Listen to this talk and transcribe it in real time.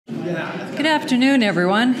Good afternoon,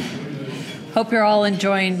 everyone. Hope you're all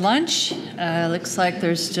enjoying lunch. Looks like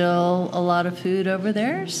there's still a lot of food over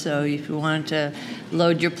there, so if you want to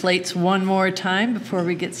load your plates one more time before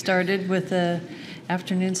we get started with the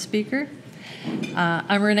afternoon speaker.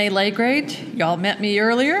 I'm Renee Laegreid. Y'all met me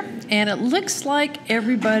earlier, and it looks like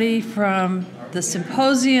everybody from the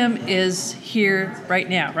symposium is here right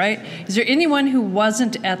now, right? Is there anyone who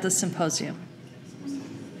wasn't at the symposium?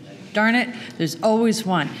 Darn it, there's always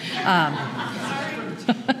one.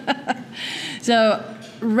 So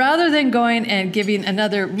rather than going and giving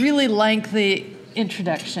another really lengthy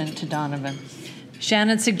introduction to Donovin,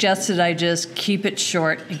 Shannon suggested I just keep it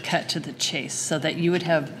short and cut to the chase so that you would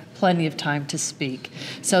have plenty of time to speak.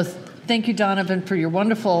 So thank you, Donovin, for your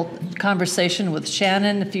wonderful conversation with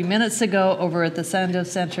Shannon a few minutes ago over at the Sandoz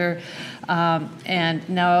Center. And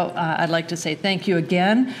now I'd like to say thank you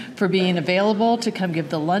again for being available to come give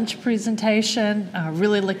the lunch presentation.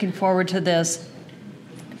 Really looking forward to this,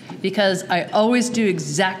 because I always do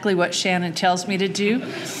exactly what Shannon tells me to do.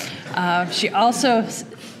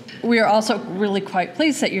 We are also really quite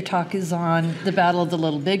pleased that your talk is on the Battle of the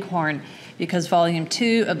Little Bighorn, because Volume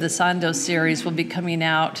 2 of the Sandoz series will be coming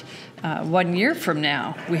out 1 year from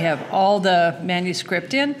now. We have all the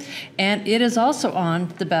manuscript in, and it is also on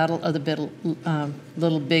the Battle of the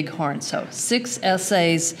Little Bighorn. So 6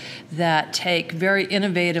 essays that take very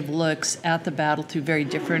innovative looks at the battle through very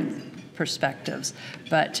different perspectives.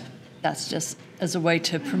 But that's just as a way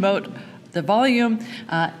to promote the volume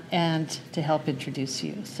and to help introduce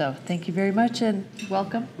you. So thank you very much and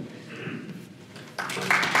welcome.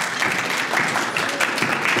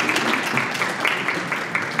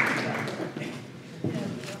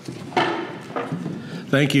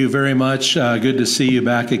 Thank you very much. Good to see you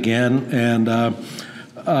back again. And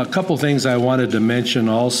a couple things I wanted to mention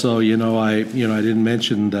also. I didn't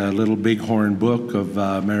mention the Little Bighorn book of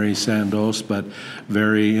Mary Sandoz, but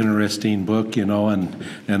very interesting book.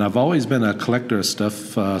 And I've always been a collector of stuff,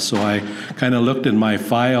 so I kind of looked in my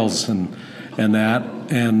files and that,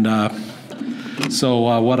 and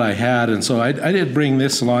so what I had, and so I did bring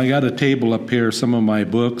this along. I got a table up here, some of my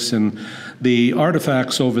books, and the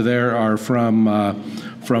artifacts over there are from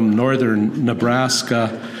northern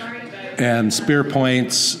Nebraska and spear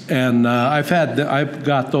points, and I've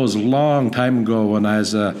got those a long time ago when I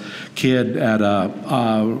was a kid at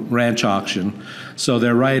a ranch auction. So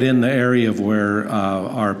they're right in the area of where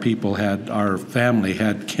our family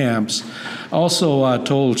had camps. Also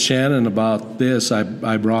told Shannon about this.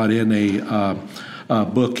 I brought in a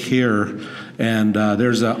book here, and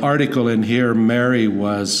there's an article in here. Mary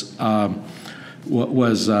was at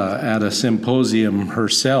a symposium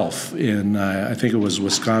herself in, I think it was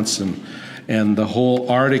Wisconsin, and the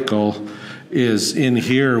whole article is in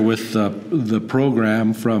here with the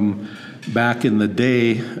program from back in the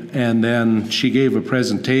day, and then she gave a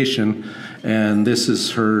presentation, and this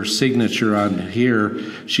is her signature on here.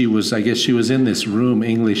 I guess she was in this room,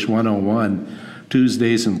 English 101,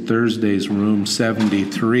 Tuesdays and Thursdays, room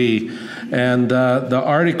 73. And the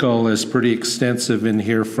article is pretty extensive in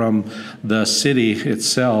here from the city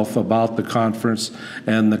itself about the conference,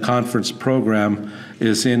 and the conference program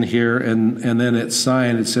is in here, and then it's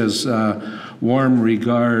signed. It says, warm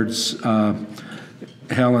regards,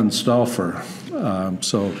 Helen Stauffer.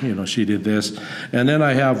 So, she did this. And then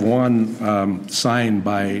I have one signed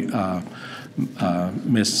by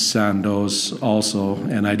Miss Sandoz also,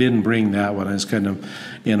 and I didn't bring that one. I was kind of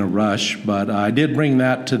in a rush, but I did bring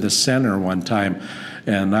that to the center one time,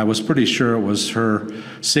 and I was pretty sure it was her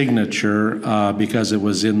signature because it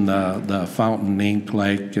was in the fountain ink,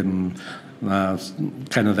 and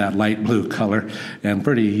kind of that light blue color, and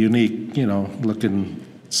pretty unique, looking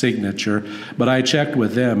signature. But I checked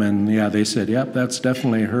with them, and yeah, they said, yep, that's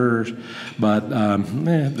definitely hers. But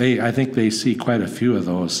I think they see quite a few of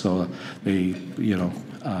those, so they,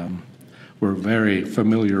 we're very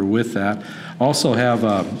familiar with that. Also have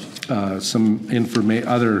some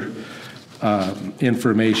other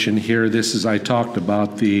information here. I talked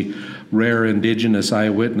about the rare indigenous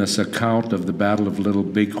eyewitness account of the Battle of Little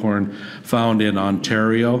Bighorn found in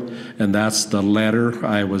Ontario, and that's the letter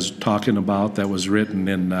I was talking about that was written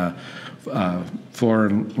in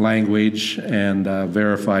foreign language and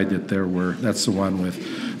verified that that's the one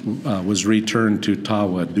was returned to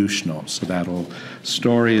Tawa Dushno. So that whole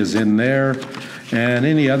story is in there. And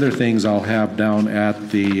any other things I'll have down at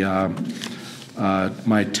the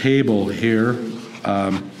my table here.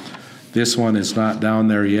 This one is not down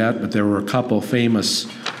there yet, but there were a couple famous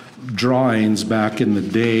drawings back in the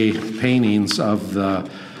day, paintings of the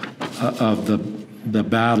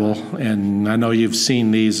battle, and I know you've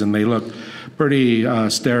seen these, and they look pretty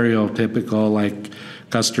stereotypical, like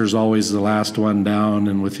Custer's always the last one down,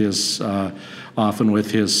 and with his often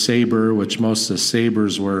with his saber, which most of the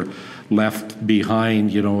sabers were left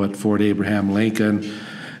behind, at Fort Abraham Lincoln.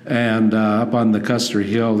 And up on the Custer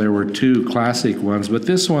Hill, there were two classic ones. But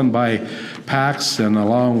this one by Paxton,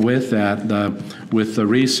 along with that, with the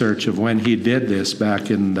research of when he did this back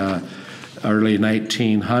in the early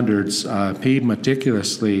 1900s, he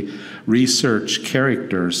meticulously researched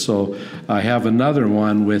characters. So I have another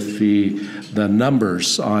one with the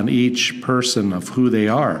numbers on each person of who they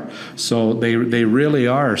are. So they really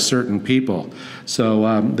are certain people.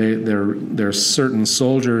 So there's certain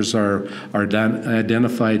soldiers are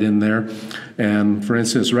identified in there. And for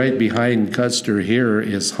instance, right behind Custer here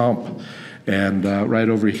is Hump. And right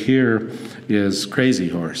over here is Crazy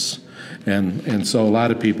Horse. And so a lot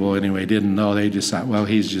of people, anyway, didn't know. They just thought, well,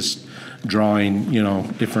 he's just drawing,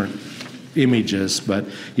 different images. But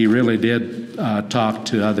he really did talk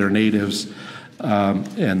to other natives.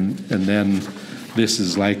 And then this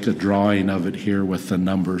is like a drawing of it here with the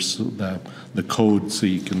numbers, the code, so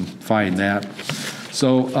you can find that.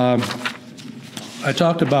 So I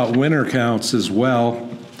talked about winter counts as well.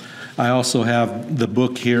 I also have the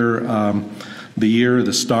book here, The Year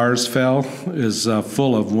the Stars Fell, is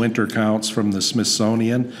full of winter counts from the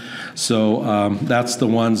Smithsonian. So that's the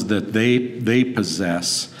ones that they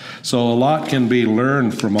possess. So a lot can be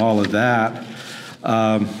learned from all of that.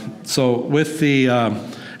 So with the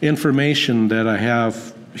information that I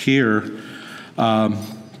have here,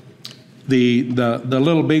 the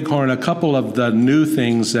Little Bighorn, a couple of the new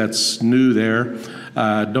things that's new there.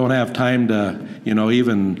 Don't have time to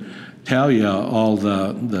even tell you all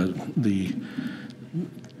the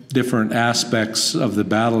different aspects of the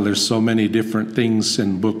battle. There's so many different things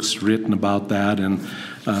and books written about that, and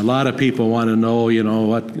a lot of people want to know,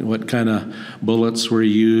 what kind of bullets were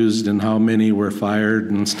used and how many were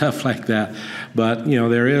fired and stuff like that. But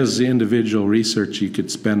there is individual research. You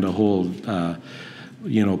could spend a whole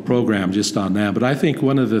program just on that. But I think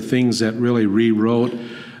one of the things that really rewrote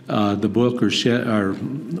the book or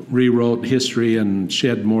rewrote history and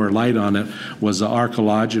shed more light on it was the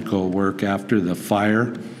archaeological work after the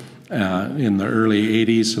fire in the early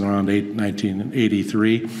 80s, around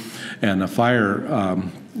 1983. And the fire,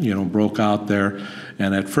 broke out there.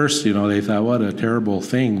 And at first, they thought, what a terrible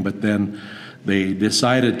thing. But then they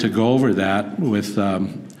decided to go over that with,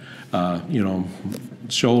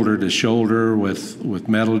 shoulder to shoulder with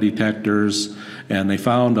metal detectors. And they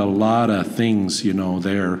found a lot of things,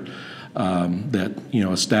 there that,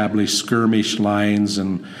 established skirmish lines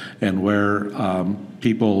and where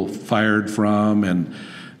people fired from and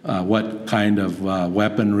what kind of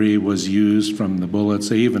weaponry was used from the bullets.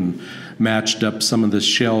 They even matched up some of the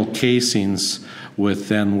shell casings with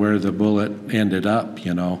then where the bullet ended up,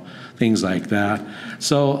 things like that.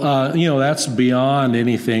 So, that's beyond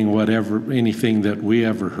anything that we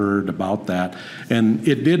ever heard about that. And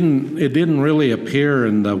it didn't really appear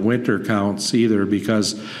in the winter counts either,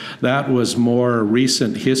 because that was more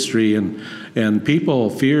recent history, and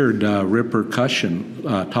people feared repercussion,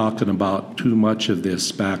 talking about too much of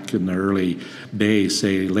this back in the early days,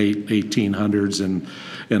 say late 1800s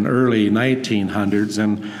and early 1900s.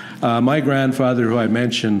 And my grandfather, who I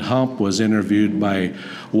mentioned, Hump, was interviewed by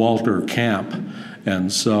Walter Camp.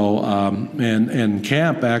 And so, and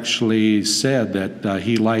Camp actually said that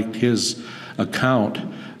he liked his account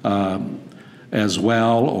as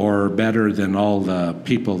well or better than all the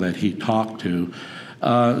people that he talked to.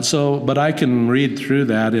 But I can read through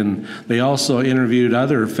that, and they also interviewed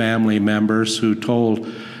other family members who told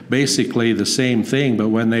basically the same thing, but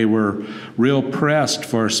when they were real pressed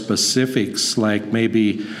for specifics, like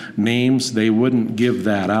maybe names, they wouldn't give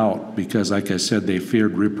that out because, like I said, they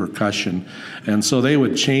feared repercussion. And so they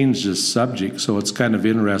would change the subject. So it's kind of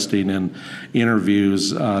interesting in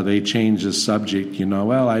interviews, they change the subject,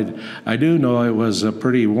 well, I do know it was a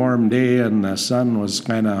pretty warm day and the sun was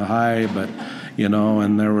kind of high, but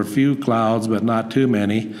and there were a few clouds, but not too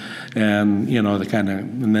many. And,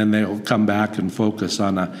 and then they'll come back and focus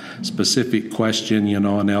on a specific question,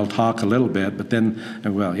 and they'll talk a little bit, but then,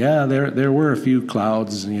 well, yeah, there were a few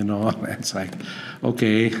clouds, it's like,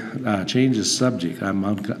 okay, change the subject. I'm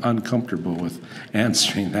uncomfortable with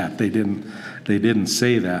answering that. They didn't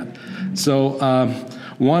say that. So,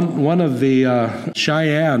 one of the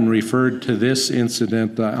Cheyenne referred to this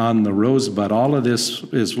incident on the Rosebud. All of this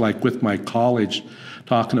is like with my college,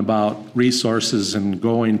 talking about resources and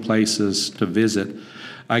going places to visit.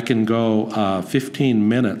 I can go 15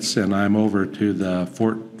 minutes and I'm over to the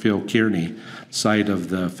Fort Phil Kearny site of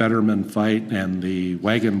the Fetterman fight and the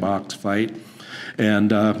Wagon Box fight.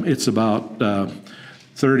 And it's about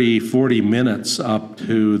 30, 40 minutes up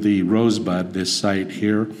to the Rosebud, this site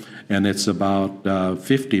here, and it's about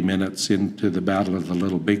 50 minutes into the Battle of the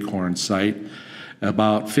Little Bighorn site,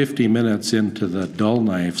 about 50 minutes into the Dull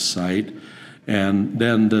Knife site, and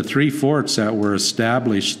then the 3 forts that were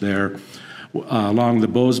established there along the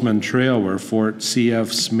Bozeman Trail were Fort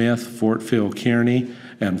C.F. Smith, Fort Phil Kearney,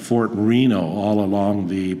 and Fort Reno, all along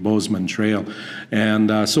the Bozeman Trail.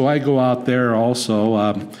 And so I go out there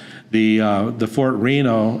also. The Fort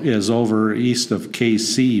Reno is over east of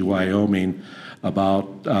KC, Wyoming,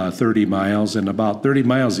 about 30 miles, and about 30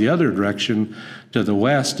 miles the other direction to the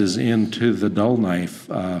west is into the Dull Knife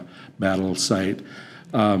battle site.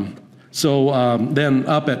 Then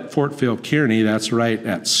up at Fort Phil Kearney, that's right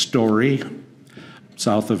at Story,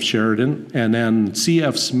 south of Sheridan, and then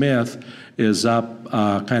C.F. Smith is up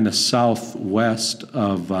kind of southwest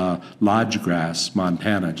of Laegreid,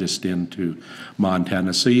 Montana, just into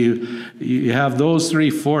Montana. So you have those 3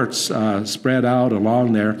 forts spread out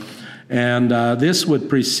along there. And this would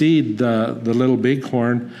precede the Little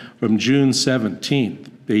Bighorn from June 17th,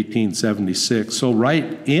 1876. So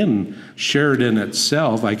right in Sheridan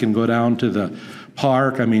itself, I can go down to the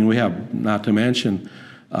park. I mean, we have, not to mention,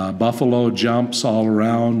 buffalo jumps all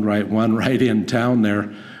around, right? One right in town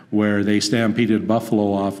there, where they stampeded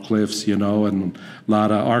buffalo off cliffs, you know, and a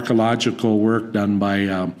lot of archaeological work done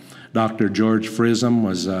by Dr. George Frism,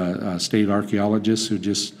 was a state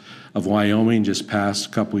archaeologist of Wyoming, just passed a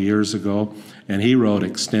couple years ago, and he wrote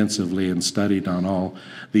extensively and studied on all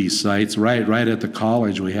these sites. Right at the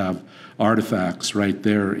college, we have artifacts right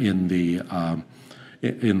there in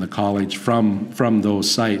the college from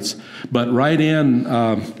those sites. But right in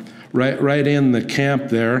the camp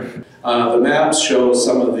there. The maps show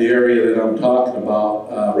some of the area that I'm talking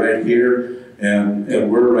about right here, and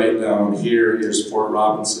we're right down here. Here's Fort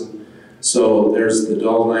Robinson. So there's the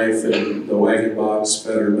Dull Knife and the Wagon Box,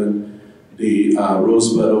 Fetterman, the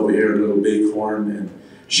Rosebud over here, Little Bighorn, and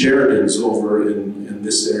Sheridan's over in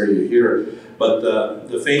this area here. But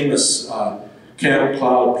the famous Camp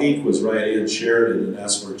Cloud Peak was right in Sheridan, and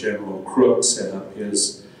that's where General Crook set up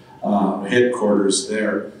his headquarters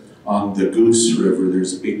there on the Goose River.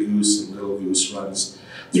 There's a big goose and little goose runs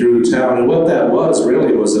through town. And what that was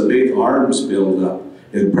really was a big arms buildup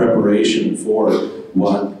in preparation for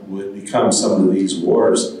what would become some of these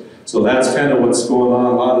wars. So that's kind of what's going on.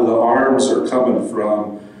 A lot of the arms are coming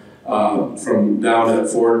from down at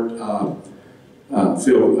Fort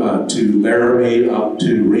Phil to Laramie up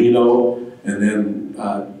to Reno, and then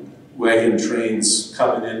wagon trains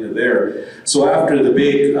coming into there. So after the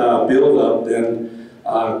big buildup, then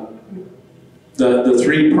the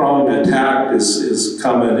 3-pronged attack is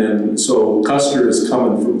coming in. So Custer is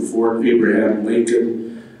coming from Fort Abraham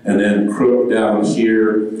Lincoln, and then Crook down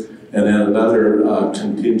here, and then another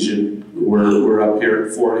contingent. We're up here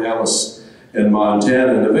at Fort Ellis in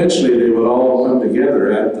Montana, and eventually they would all come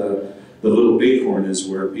together at the Little Bighorn is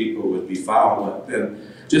where people would be found. And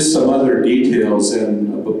just some other details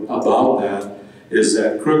about that is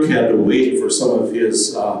that Crook had to wait for some of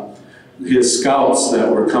his scouts that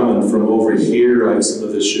were coming from over here, like some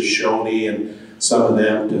of the Shoshone and some of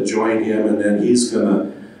them, to join him, and then he's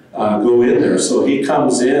gonna go in there. So he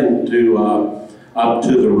comes in to up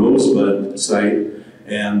to the Rosebud site,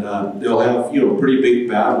 and they'll have a pretty big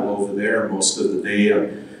battle over there most of the day,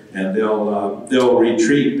 and they'll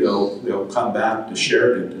retreat. They'll come back to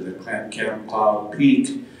Sheridan to the Camp Cloud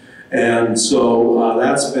Peak, and so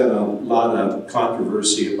that's been a lot of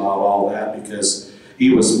controversy about all that, because he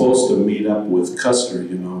was supposed to meet up with Custer,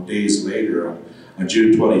 days later on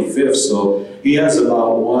June 25th. So he has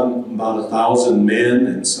about 1,000 men,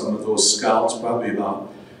 and some of those scouts, probably about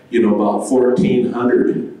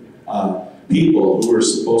 1,400 people who are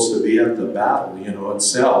supposed to be at the battle,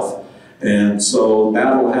 itself. And so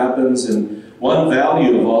battle happens, and one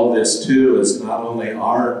value of all this too is not only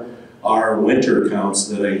our winter counts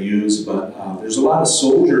that I use, but there's a lot of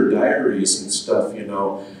soldier diaries and stuff,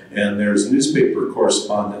 and there's newspaper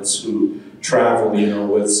correspondents who travel,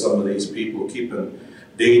 with some of these people, keeping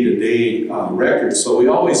day-to-day records. So we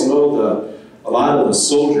always know a lot of the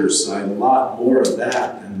soldier side, a lot more of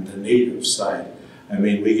that than the native side. I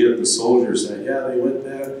mean, we get the soldiers that, they went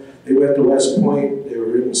there, they went to West Point, they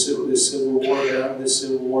were in this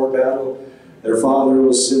Civil War battle, their father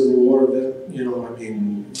was Civil War vet,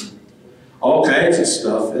 all kinds of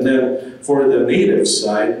stuff. And then for the native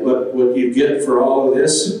side, what you get for all of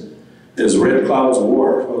this is Red Cloud's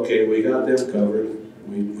War. Okay, we got them covered.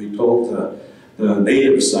 We told the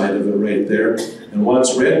native side of it right there. And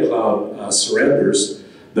once Red Cloud surrenders,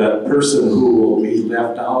 that person who will be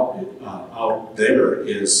left out there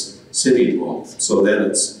is Sitting Bull. So then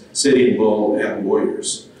it's Sitting Bull, and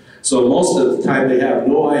warriors. So most of the time they have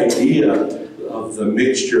no idea of the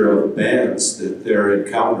mixture of bands that they're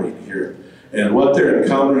encountering here. And what they're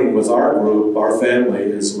encountering with our group, our family,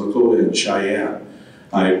 is Lakota and Cheyenne.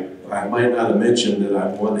 I might not have mentioned that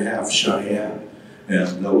I'm one half Cheyenne.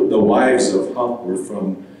 And the wives of Hump were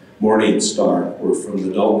from Morning Star, were from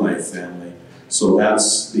the Dull Knife family. So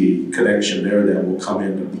that's the connection there that will come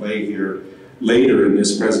into play here later in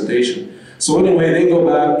this presentation. So anyway, they go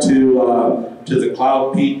back to the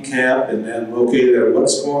Cloud Peak camp, and then, okay, there,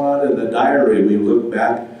 what's going on in the diary? We look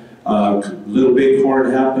back. Little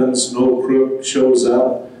Bighorn happens, no crook shows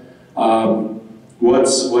up.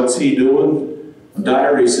 What's he doing? The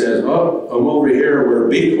diary says, oh, I'm over here where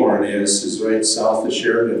Bighorn is right south of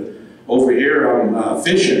Sheridan. Over here I'm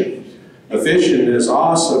fishing. The fishing is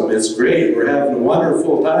awesome, it's great, we're having a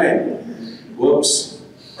wonderful time. Whoops,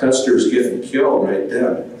 Custer's getting killed right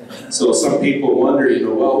then. So some people wonder,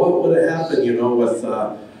 well, what would have happened,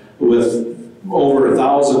 with over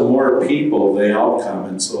 1,000 more people, the outcome.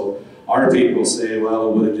 And so our people say, well,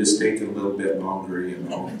 it would have just taken a little bit longer,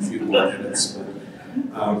 a few more minutes, but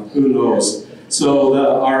who knows. So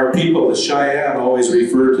our people, the Cheyenne, always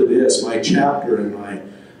refer to this. My chapter in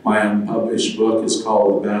my unpublished book is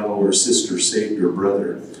called The Battle Where Sister Saved Her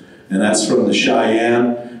Brother. And that's from the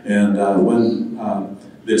Cheyenne. And when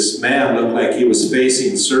this man looked like he was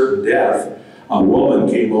facing certain death, a woman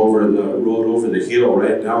came over rode over the hill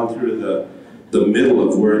right down through the middle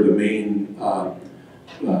of where the main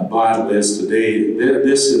battle is today.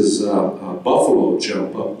 This is a buffalo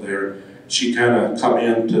jump up there. She kind of come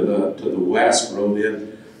in to the west, rode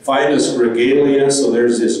in. Finest regalia, so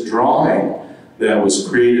there's this drawing that was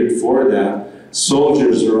created for that.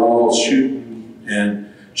 Soldiers are all shooting, and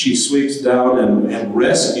she sweeps down and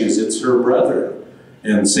rescues, it's her brother,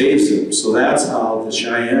 and saves him. So that's how the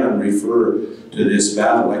Cheyenne refer to this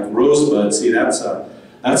battle. Like Rosebud, see, that's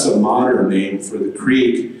a modern name for the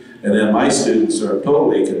creek. And then my students are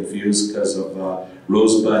totally confused because of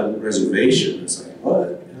Rosebud Reservation. It's like,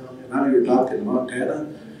 what? Now you're talking Montana?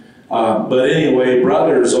 But anyway,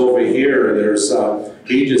 brothers over here,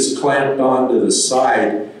 he just clamped onto the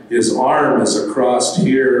side. His arm is across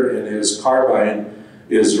here, and his carbine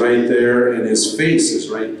is right there, and his face is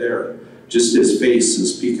right there. Just his face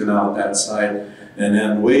is peeking out that side. And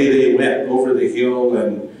then away they went over the hill,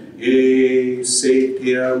 and he saved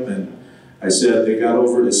him. And I said they got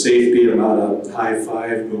over to safety, about a high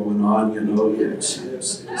five going on, yes.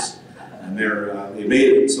 And they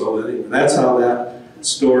made it. So that's how that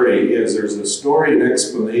story is. There's a story and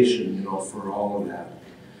explanation, for all of that.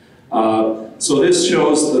 So this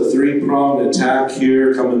shows the three-pronged attack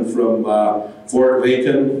here coming from Fort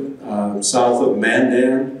Lincoln, south of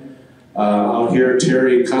Mandan. Out here,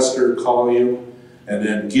 Terry Custer column, and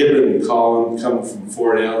then Gibbon column coming from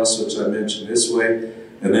Fort Ellis, which I mentioned this way,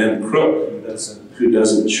 and then Crook, who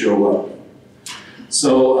doesn't show up.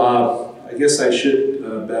 So I guess I should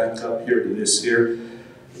back up here to this here.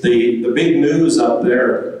 The big news up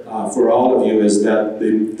there for all of you is that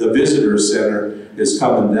the visitor center is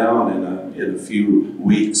coming down in a few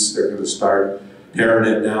weeks. They're going to start tearing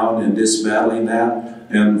it down and dismantling that.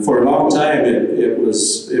 And for a long time, it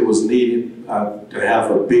was needed to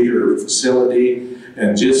have a bigger facility,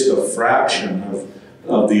 and just a fraction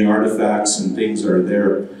of the artifacts and things are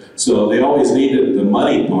there. So they always needed the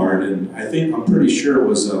money part, and I'm pretty sure it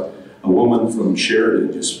was a woman from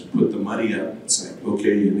Sheridan just put the money up and said,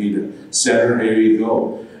 okay, you need a center, here you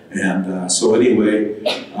go. And so anyway,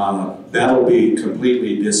 that'll be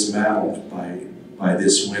completely dismantled by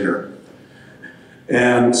this winter.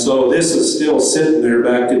 And so this is still sitting there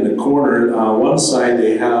back in the corner. One side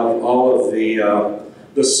they have all of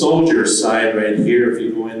the soldier side right here, if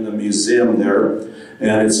you go in the museum there.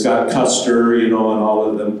 And it's got Custer, and all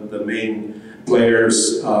of the main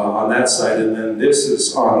players on that side. And then this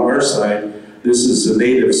is on our side. This is the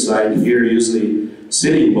native side here, usually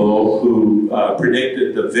Sitting Bull, who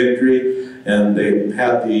predicted the victory. And they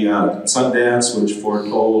had the Sundance, which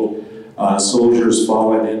foretold soldiers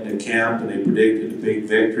falling into camp, and they predicted a big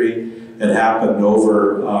victory. It happened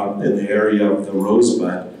over in the area of the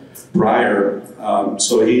Rosebud prior.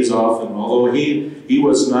 So he's often, although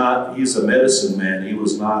he's a medicine man, he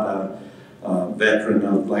was not a veteran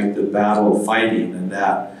of like the battle fighting and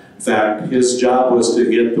that. In fact, his job was to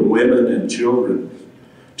get the women and children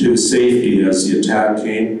to safety as the attack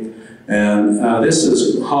came. And this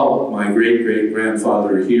is Hull, my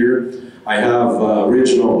great-great-grandfather here. I have an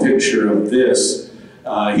original picture of this.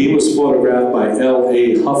 He was photographed by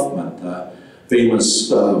L.A. Huffman, the famous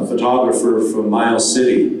photographer from Miles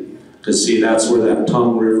City. Because see, that's where that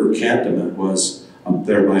Tongue River cantonment was, up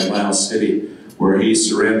there by Miles City. where he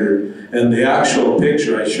surrendered. And the actual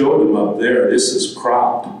picture, I showed him up there, this is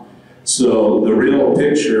cropped. So the real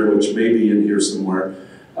picture, which may be in here somewhere,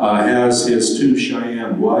 has his 2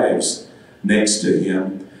 Cheyenne wives next to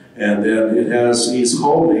him. And then it has, he's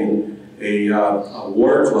holding a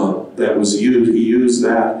war club that was used, he used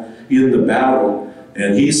that in the battle,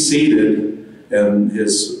 and he's seated, and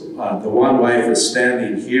his, the one wife is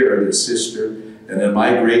standing here, the sister, and then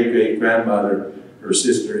my great-great-grandmother, her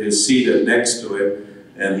sister, is seated next to him,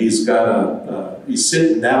 and he's got he's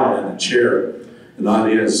sitting down in a chair, and on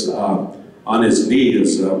his knee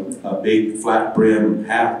is a big flat brim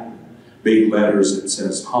hat, big letters, it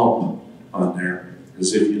says hump on there,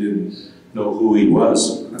 as if you didn't know who he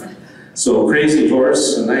was. So Crazy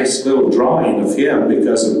Horse, a nice little drawing of him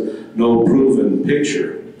because of no proven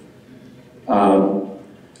picture.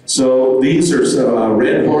 So these are some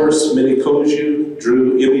Red Horse, Minikoju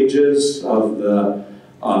drew images of the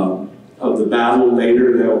battle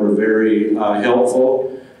later that were very helpful.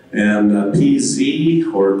 And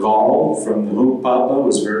PZ, or Gall, from the Hunkpapa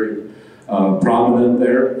was very prominent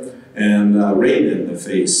there. And Rain in the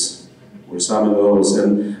Face were some of those.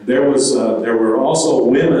 And there were also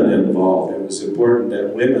women involved. It was important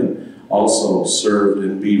that women also served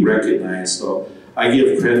and be recognized. So I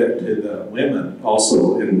give credit to the women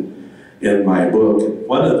also in my book.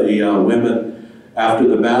 One of the women, after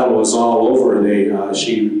the battle was all over,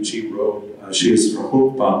 she wrote, she was from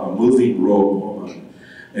Hunkpapa, a moving robe woman.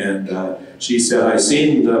 And she said, I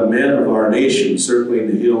seen the men of our nation circling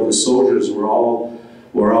the hill. The soldiers were all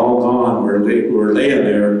gone, were laying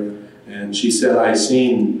there. And she said, I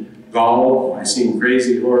seen Gall, I seen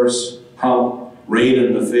Crazy Horse, Hump, Rain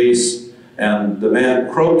in the Face, and the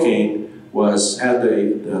man Crow King had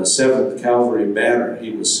the 7th Cavalry banner.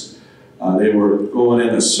 He was, they were going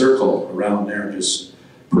in a circle around there, just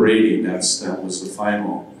parading. That was the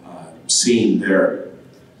final scene there.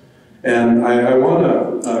 And I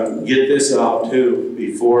want to get this out too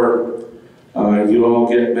before you all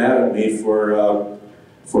get mad at me for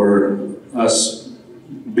us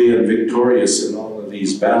being victorious in all of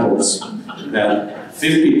these battles. That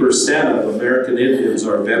 50% of American Indians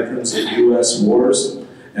are veterans of U.S. wars,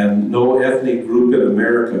 and no ethnic group in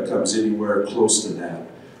America comes anywhere close to that.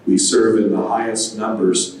 We serve in the highest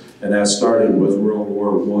numbers, and that started with World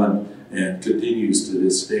War I and continues to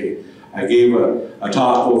this day. I gave a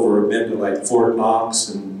talk over been to like Fort Knox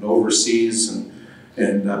and overseas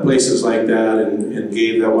and places like that, and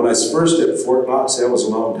gave that. When I was first at Fort Knox, that was a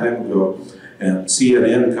long time ago, and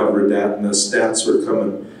CNN covered that, and the stats were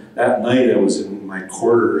coming. That night I was in my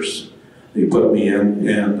quarters, they put me in,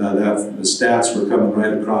 and the stats were coming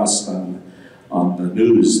right across on the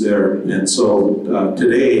news there. And so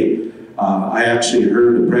today, I actually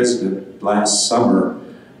heard the president last summer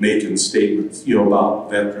making statements, about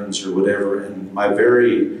veterans or whatever, and my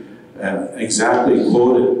very exactly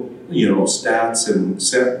quoted, stats and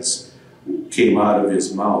sentence came out of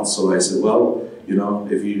his mouth. So I said, well,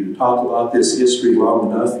 if you talk about this history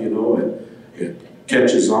long enough, it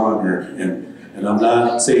catches on, and I'm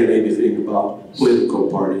not saying anything about political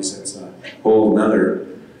parties. That's a whole nother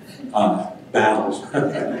battle,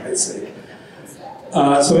 I'd say.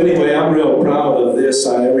 So anyway, I'm real proud of this.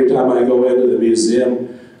 Every time I go into the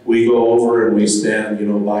museum, we go over and we stand,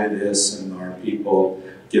 by this, and our people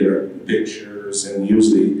get our pictures, and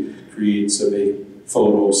usually creates a big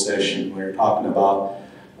photo session. We're talking about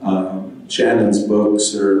Shannon's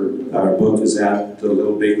books, or our book is at the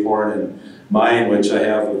Little Bighorn, and mine, which I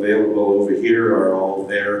have available over here, are all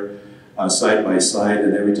there side by side.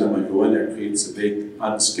 And every time I go in there, it creates a big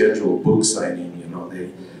unscheduled book signing.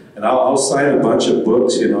 And I'll sign a bunch of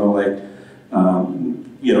books,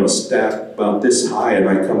 stacked about this high, and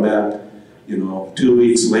I come back, 2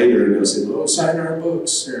 weeks later, and they'll say, "Oh, sign our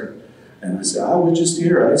books here." And I say, "I was just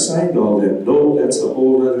here. I signed all them." No, that's a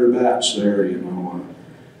whole other batch there.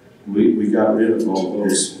 We got rid of all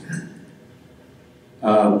those.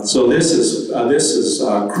 So this is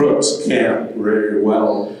Crook's camp, very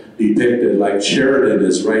well depicted. Like Sheridan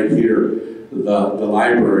is right here. The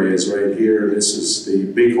library is right here. This is the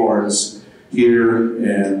Bighorns here,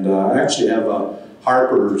 and I actually have a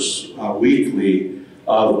Harper's Weekly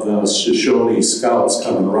of the Shoshone Scouts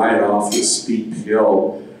coming right off the steep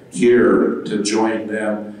hill here to join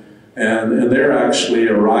them, and they're actually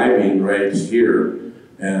arriving right here,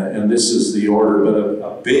 and this is the order, but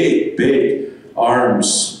a big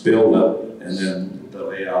arms buildup, and then the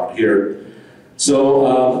layout here.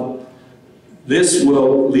 So this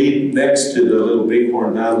will lead next to the Little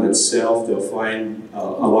Bighorn battle itself. They'll find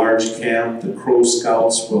a large camp. The Crow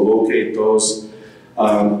Scouts will locate those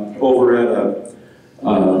over at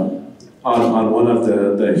on one of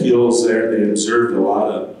the hills there, they observed a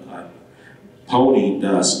lot of pony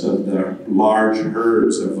dust of the large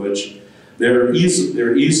herds, of which they're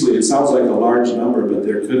easily, it sounds like a large number, but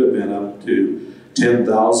there could have been up to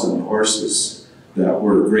 10,000 horses that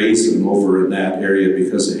were grazing over in that area,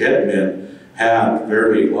 because the headmen had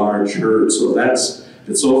very large herds. So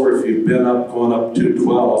it's over, if you've been going up to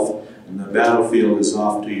 12th, and the battlefield is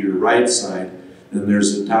off to your right side, then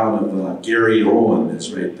there's the town of Gary Owen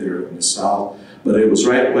is right there in the south. But it was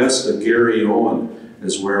right west of Gary Owen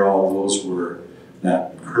is where all those were,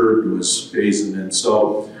 that herd was grazing. And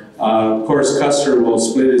so, of course, Custer will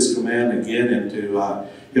split his command again into,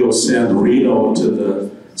 he'll send Reno to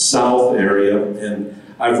the south area. And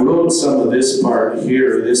I've wrote some of this part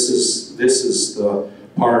here. This is the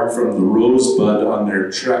part from the Rosebud on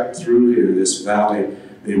their trek through here, this valley.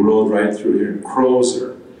 They rode right through here, and crows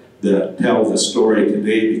that tell the story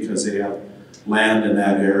today because they have land in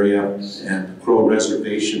that area, and the Crow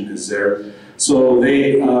Reservation is there. So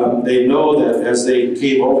they know that as they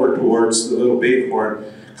came over towards the Little Bighorn,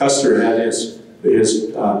 Custer had his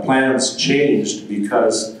plans changed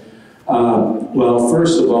because, well,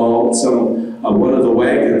 first of all, one of the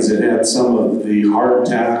wagons that had some of the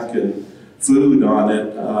hardtack and food on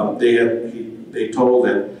it, they told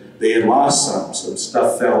that they had lost some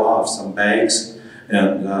stuff fell off, some bags,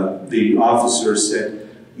 and the officer said,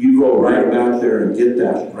 "You go right back there and get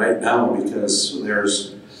that right now, because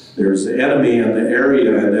there's the enemy in the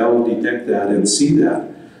area and they'll detect that and see that."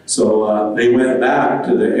 So they went back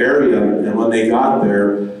to the area, and when they got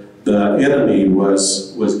there, the enemy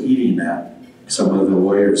was eating that, some of the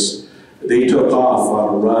warriors. They took off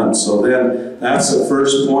on a run. So then that's the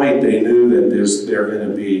first point they knew that they're going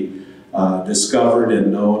to be discovered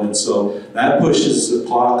and known. And so that pushes the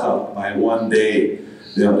clock up by one day.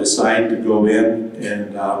 They'll decide to go in.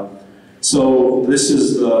 And so this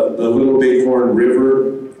is the Little Bighorn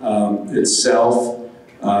River itself.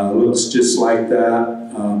 Looks just like that.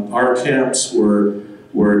 Our camps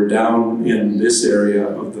were down in this area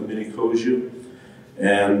of the Minicoju.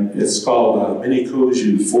 And it's called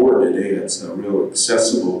Minicoju Ford today. It's a real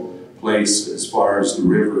accessible place as far as the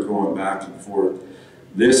river going back and forth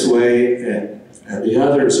this way, and the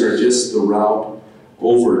others are just the route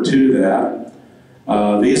over to that.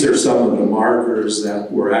 These are some of the markers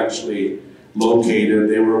that were actually located.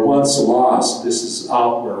 They were once lost. This is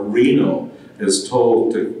out where Reno is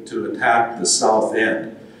told to attack the south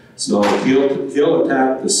end. So he'll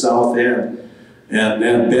attack the south end, and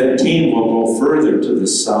then Benteen will go further to the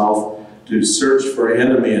south to search for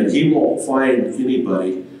enemy, and he won't find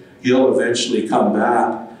anybody. He'll eventually come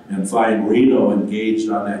back and find Reno engaged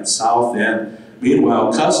on that south end.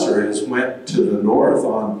 Meanwhile, Custer has went to the north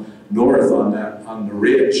on the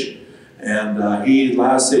ridge, and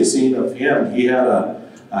last they seen of him, he had a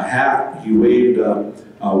hat. He waved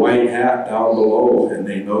a white hat down below, and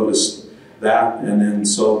they noticed that. And then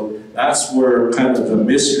so that's where kind of the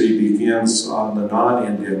mystery begins on the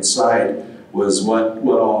non-Indian side, was what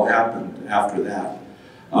all happened after that.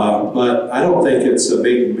 But I don't think it's a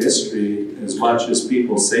big mystery as much as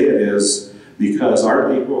people say it is, because our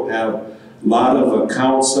people have a lot of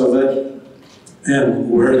accounts of it and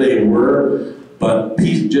where they were, but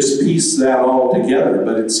just piece that all together.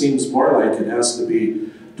 But it seems more like it has to be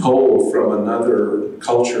told from another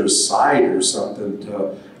culture's side or something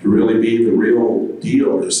to really be the real deal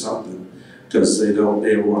or something, because they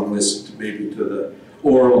want to listen maybe to the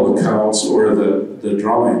oral accounts or the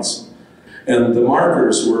drawings. And the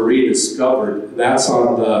markers were rediscovered. That's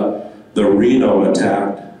on the Reno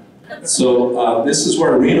attack. So this is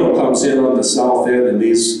where Reno comes in on the south end, and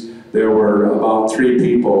there were about 3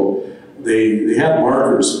 people. They had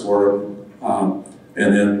markers for them,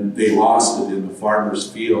 and then they lost it in the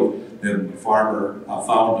farmer's field. Then the farmer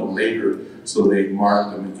found them later, so they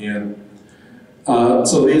marked them again.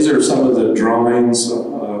 So these are some of the drawings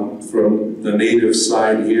from the native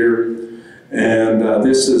side here. And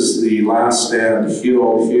this is the last stand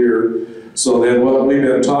hill here. So then what we've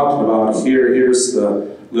been talking about here's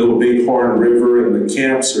the Little Bighorn River, and the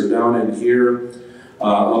camps are down in here. A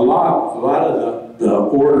lot of the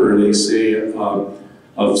order, they say,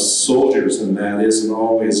 of soldiers and that isn't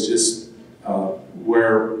always just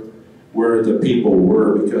where the people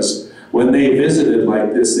were, because when they visited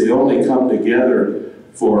like this, they only come together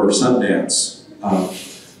for Sundance.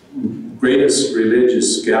 Greatest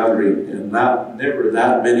religious gathering, and never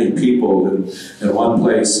that many people in one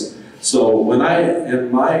place. So when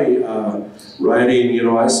in my writing,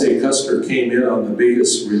 I say Custer came in on the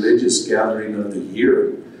biggest religious gathering of the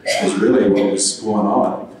year, is really what was going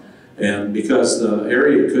on. And because the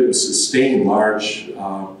area couldn't sustain large,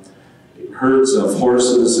 herds of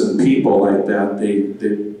horses and people like that, they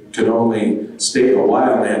could only stay a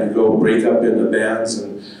while. They had to go break up into bands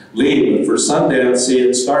and leave. But for Sundance, see,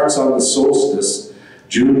 it starts on the solstice,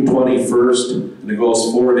 June 21st, and it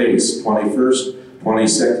goes 4 days, 21st,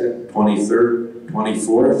 22nd, 23rd,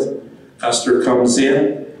 24th. Custer comes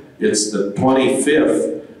in, it's the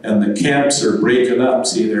 25th, and the camps are breaking up.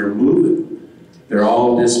 See, they're moving. They're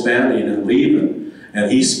all disbanding and leaving.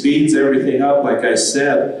 And he speeds everything up, like I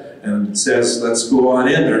said, and says, let's go on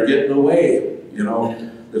in. They're getting away. You know,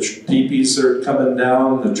 the teepees are coming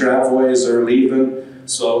down, the travois are leaving.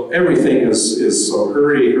 So everything is so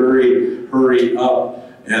hurry, hurry, hurry up.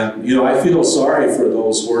 And, you know, I feel sorry for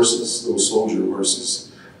those horses, those soldier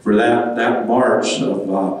horses, for that march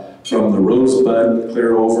of, from the Rosebud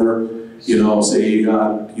clear over, you know, say you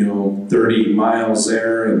got, you know, 30 miles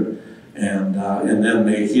there, and then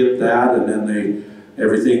they hit that, and then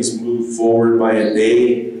everything's moved forward by a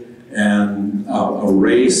day, and a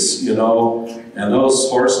race, you know, and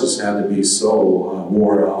those horses had to be so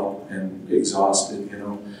wore out and exhausted, you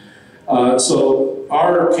know. So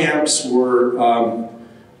our camps were up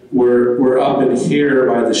in here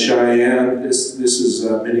by the Cheyenne. This is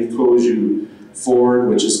Minnekoju Ford,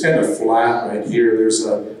 which is kind of flat right here.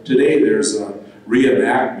 Today there's a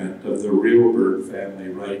reenactment of the Reelberg family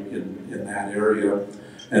right in that area.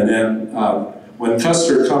 And then when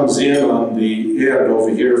Custer comes in on the end over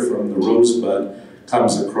here from the Rosebud,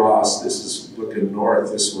 comes across, this is looking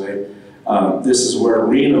north this way, this is where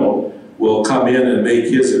Reno will come in and make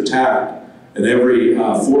his attack, and every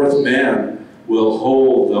fourth man will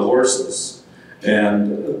hold the horses,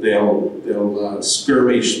 and they'll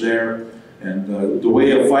skirmish there. And the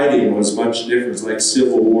way of fighting was much different. It's like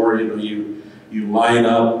Civil War, you know, you line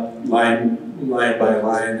up, line by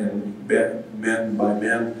line, and men by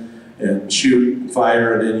men, and shoot and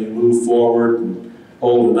fire, and then you move forward and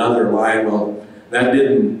hold another line. Well, that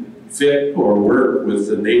didn't fit or work with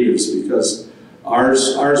the natives, because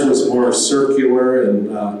ours was more circular, and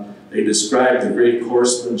they described the great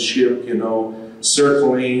horsemanship, you know,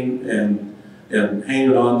 circling and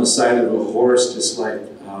hanging on the side of a horse, just like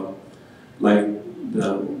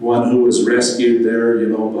the one who was rescued there, you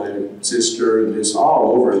know, by a sister, and it's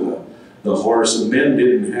all over the horse. And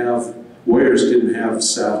warriors didn't have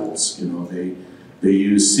saddles, you know, they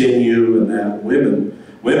used sinew and that.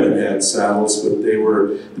 Women had saddles, but they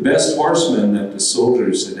were the best horsemen that the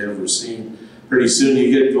soldiers had ever seen. Pretty soon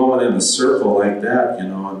you get going in a circle like that, you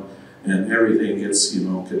know, and everything gets, you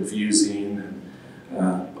know, confusing and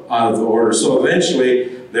out of the order. So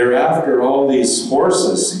eventually they're after all these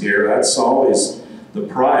horses here. That's always the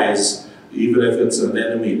prize, even if it's an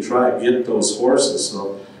enemy tribe, get those horses.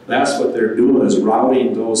 So that's what they're doing, is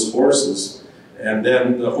routing those horses. And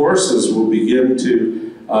then the horses will begin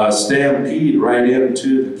to stampede right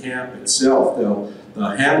into the camp itself.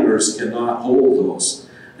 The handlers cannot hold those.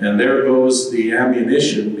 And there goes the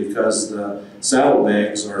ammunition, because the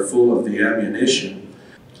saddlebags are full of the ammunition.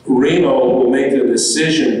 Reno will make a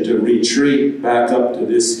decision to retreat back up to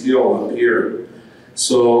this hill up here.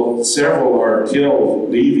 So several are killed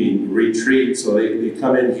leaving retreat. So they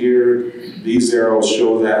come in here. These arrows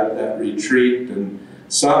show that retreat, and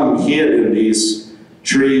some hid in these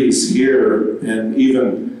trees here, and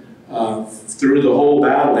even through the whole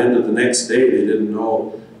battle into the next day, they didn't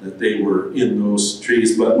know that they were in those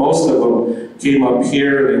trees. But most of them came up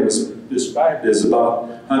here, and it was described as about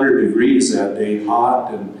 100 degrees that day,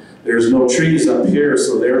 hot, and there's no trees up here,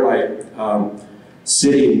 so they're like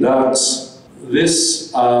sitting ducks.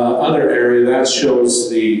 This other area, that shows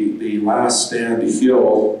the last stand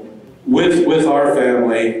hill. With our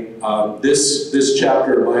family, this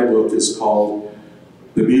chapter of my book is called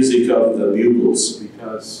The Music of the Bugles,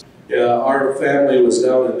 because our family was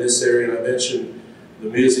down in this area, and I mentioned the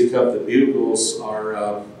music of the bugles.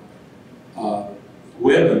 Our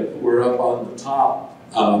women were up on the top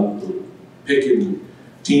picking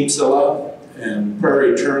teamsilla and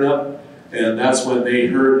prairie turnip, and that's when they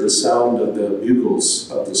heard the sound of the bugles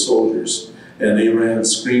of the soldiers, and they ran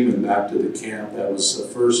screaming back to the camp. That was the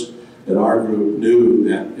first that our group knew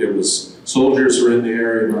that it was soldiers were in the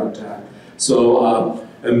area of attack. So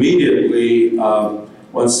immediately,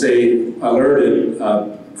 once they alerted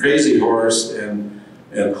Crazy Horse and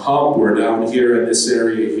Hump were down here in this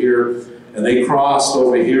area here, and they crossed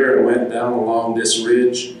over here and went down along this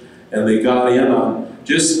ridge, and they got in on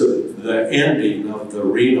just the ending of the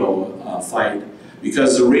Reno fight,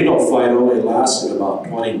 because the Reno fight only lasted about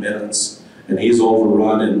 20 minutes, and he's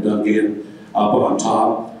overrun and dug in up on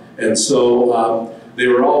top. And so they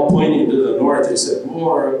were all pointing to the north. They said,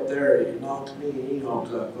 "More up there, you knocked me, you know,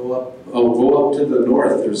 go up out to the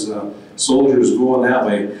north. There's soldiers going that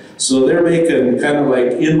way. So they're making kind of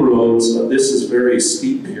like inroads. This is very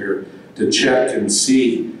steep here to check and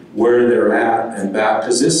see where they're at and back,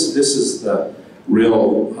 because this is the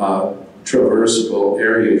real traversable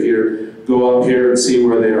area here. Go up here and see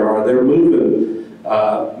where they are. They're moving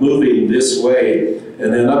this way.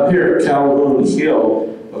 And then up here at Calhoun Hill,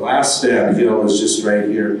 the last stand hill is just right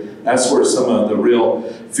here. That's where some of the real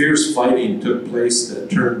fierce fighting took place that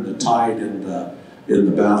turned the tide in the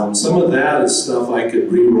battle. And some of that is stuff I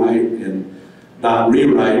could rewrite, and not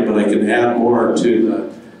rewrite, but I can add more to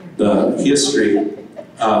the history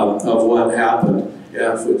of what happened.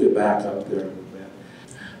 Yeah, if we could back up there a little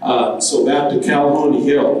bit. So back to Calhoun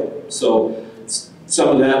Hill. So some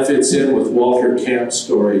of that fits in with Walter Camp's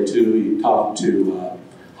story too. He talked to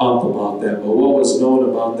Hump about that. But what was known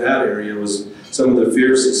about that area was some of the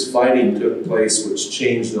fiercest fighting took place, which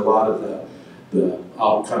changed a lot of the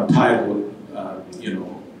outcome title,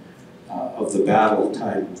 of the battle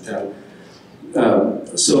title.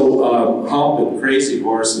 So Hump and Crazy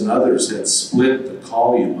Horse and others had split the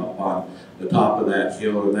column up on the top of that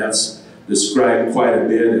hill, and that's described quite a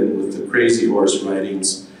bit. And with the Crazy Horse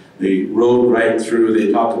writings, they rode right through.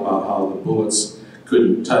 They talked about how the bullets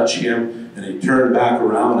couldn't touch him, and he turned back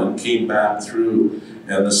around and came back through.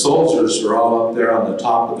 And the soldiers are all up there on the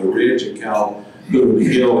top of the ridge at Calhoun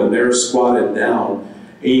Hill, and they're squatted down,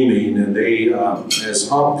 aiming. And they, as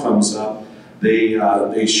Hump comes up,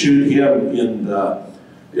 they shoot him in the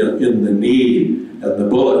knee, and the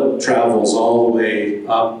bullet travels all the way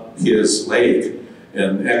up his leg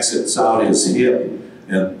and exits out his hip,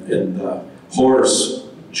 and the horse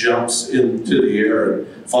jumps into the air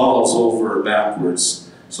and falls over backwards.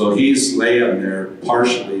 So he's laying there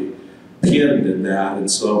partially pinned in that. And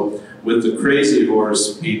so with the Crazy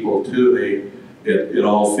Horse people too, it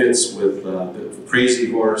all fits with the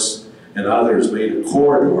Crazy Horse and others made a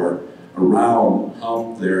corridor around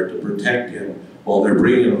Hump there to protect him while they're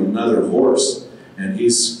bringing another horse, and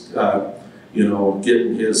he's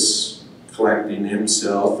getting his, collecting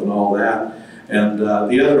himself and all that. And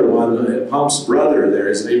the other one, Hump's brother there,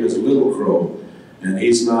 his name is Little Crow, and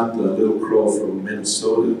he's not the Little Crow from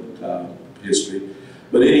Minnesota history.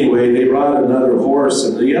 But anyway, they brought another horse,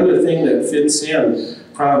 and the other thing that fits in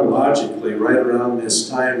chronologically right around this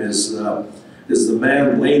time is the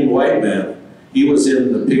man, Lane Whiteman. He was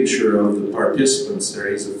in the picture of the participants there.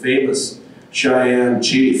 He's a famous Cheyenne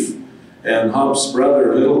chief, and Hump's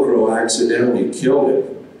brother, Little Crow, accidentally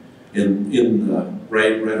killed him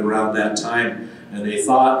right around that time, and they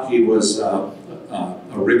thought he was a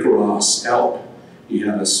Rickeraw scout. He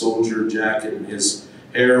had a soldier jacket, and his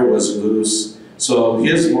hair was loose. So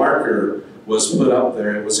his marker was put up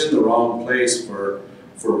there. It was in the wrong place for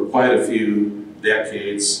quite a few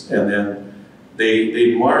decades, and then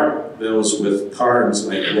they marked those with cards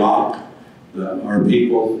like rock, our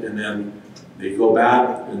people, and then they go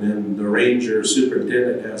back, and then the ranger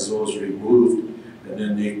superintendent has those removed, and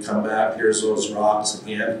then they come back, here's those rocks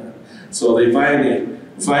again. So they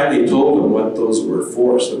finally told them what those were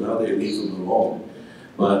for, so now they leave them alone.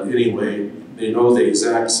 But anyway, they know the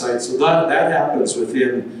exact site. So that happens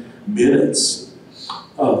within minutes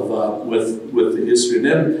of with the history.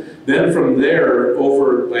 And then from there,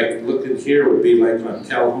 over, like looking here would be like on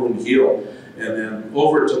Calhoun Hill, and then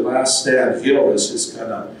over to Last Stand Hill is just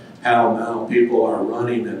kind of pell-mell. People are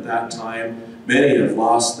running at that time. Many have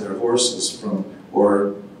lost their horses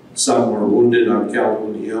or some were wounded on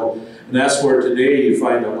Calhoun Hill. And that's where today you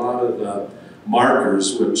find a lot of the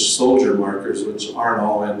markers, soldier markers, which aren't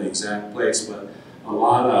all in the exact place, but a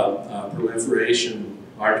lot of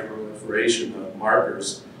large proliferation of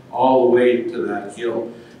markers all the way to that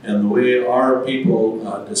hill. And the way our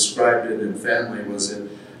people described it in family was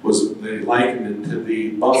they likened it to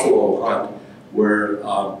the buffalo hunt, where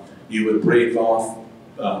you would break off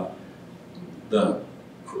the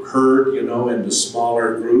herd, into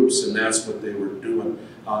smaller groups, and that's what they were doing,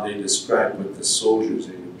 how they described with the soldiers.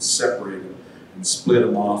 They would separate them and split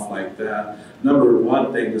them off like that. Number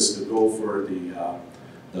one thing is to go for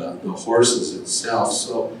the horses itself.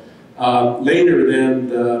 So later then,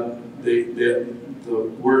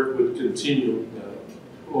 the work would continue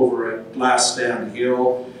over at Last Stand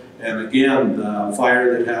Hill, and again, the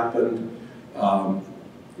fire that happened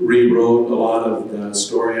rewrote a lot of the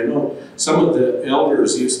story. I know some of the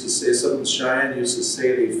elders used to say, some of the Cheyenne used to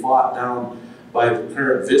say they fought down by the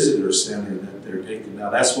current visitor center that they're taking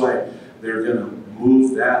down. That's why they're going to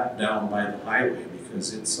move that down by the highway,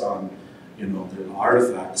 because it's on, the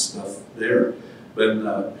artifact stuff there.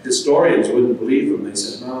 But historians wouldn't believe them. They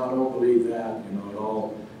said, no, I don't believe that. It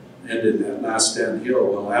all ended at Last Stand Hill.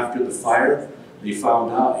 Well, after the fire, they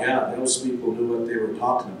found out, yeah, those people knew what they were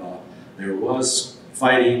talking about. There was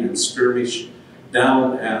fighting and skirmish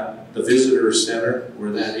down at the visitor center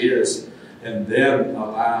where that is, and then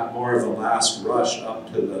more of a last rush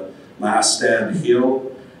up to the last stand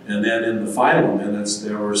hill, and then in the final minutes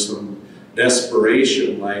there was some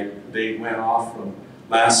desperation, like they went off from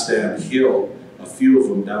last stand hill, a few of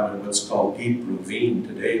them down in what's called Deep Ravine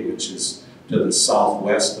today, which is to the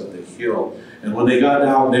southwest of the hill. And when they got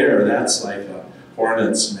down there, that's like a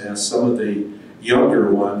hornet's nest. Some of the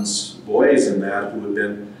younger ones, boys in that, who had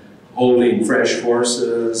been holding fresh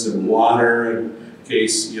horses and water in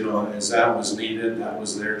case, you know, as that was needed, that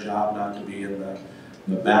was their job, not to be in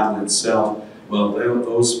the battle itself. Well,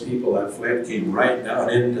 those people that fled came right down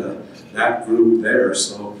into that group there.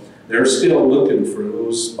 So they're still looking for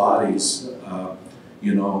those bodies.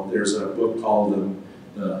 You know, there's a book called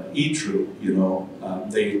the E-Troop, you know.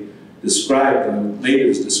 They described, the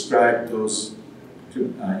natives described those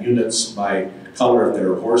units by color of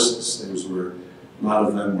their horses. A lot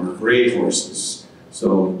of them were gray horses.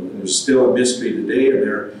 So there's still a mystery today,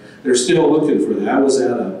 and they're still looking for that. I was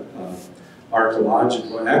at a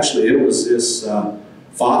archaeological, actually it was this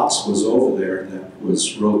Fox was over there that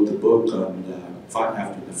wrote the book on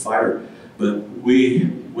after the fire. But we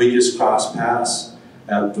just crossed paths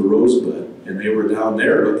at the Rosebud, and they were down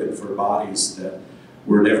there looking for bodies that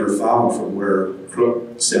were never found from where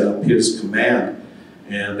Crook set up his command.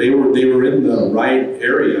 And they were in the right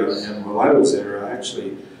area, and while I was there, I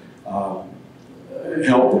actually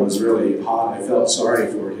helped. It was really hot. I felt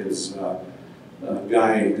sorry for his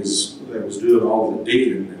guy that was doing all the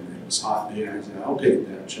digging, and it was a hot day. I said, I'll take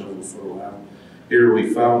that shovel for a while. Here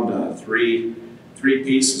we found three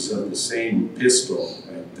pieces of the same pistol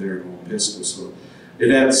right there, an old pistol. So it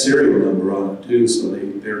had serial number on it too, so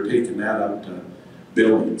they were taking that up to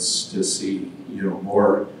Billings to see, you know,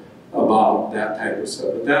 more about that type of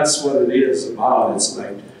stuff. But that's what it is about. It's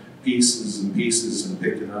like pieces and pieces and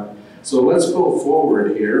picking up. So let's go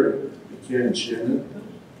forward here. We can, Shannon.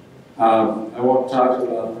 I want to talk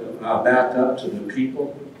about back up to the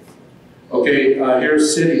people. Okay,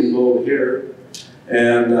 here's Sitting Bull here,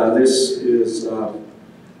 and this is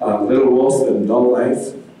Little Wolf and Dull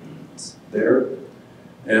Knife there,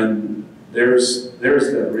 and there's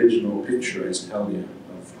the original picture I was telling you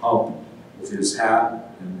of Hump with his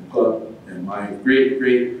hat and club, and my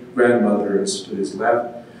great-great-grandmother is to his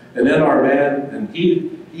left. And then our man, and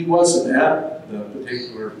he wasn't at the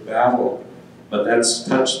particular battle, but that's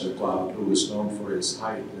Touch the Cloud, who was known for his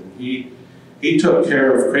height. And he took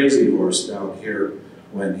care of Crazy Horse down here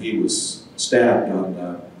when he was stabbed on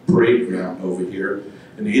the parade ground over here.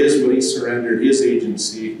 And when he surrendered, his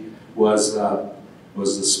agency was the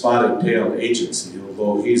Spotted Tail Agency,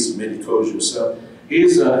 although he's Mini-Koju. So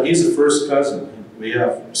he's a first cousin. We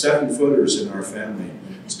have 7-footers in our family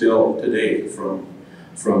still today from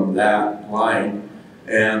that line.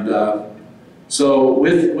 And so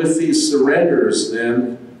with these surrenders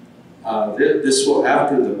then, this will,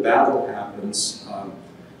 after the battle happens,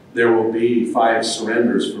 there will be 5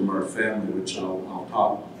 surrenders from our family, which I'll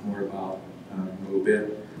talk more about in a little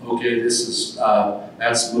bit. Okay, this is,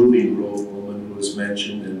 that's Moving Road Woman who was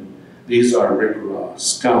mentioned, and these are Rick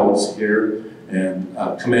scouts here, and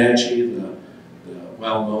Comanche, the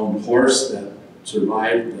well-known horse that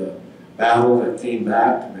survived the battle that came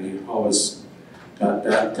back. They always got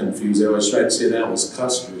that confused. I always tried to say that was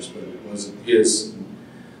Custer's, but it wasn't his.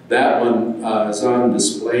 That one is on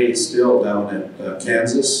display still down at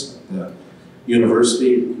Kansas, the university.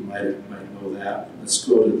 You might know that. Let's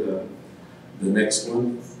go to the next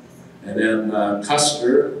one. And then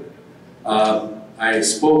Custer. I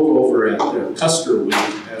spoke over at the Custer Week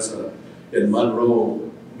in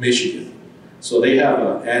Monroe, Michigan. So they have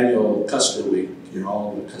an annual Custer Week. You know,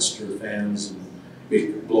 all the Custer fans and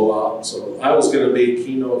big blowout. So I was going to be a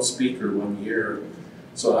keynote speaker one year.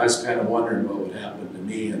 So I was kind of wondering what would happen to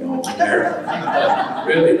me, you know, there.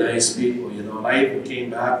 Really nice people, you know. And I even came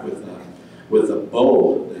back with a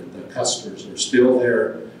bow that the Custers are still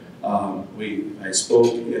there. I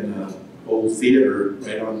spoke in an old theater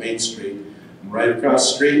right on Main Street. And right across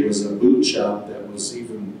the street was a boot shop that was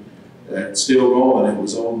still going. It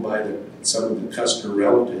was owned by some of the Custer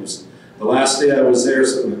relatives. The last day I was there,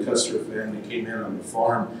 some of the Custer family came in on the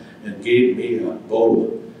farm and gave me a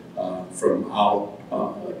bow from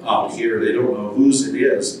out here. They don't know whose it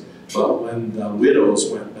is, but when the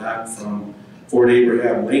widows went back from Fort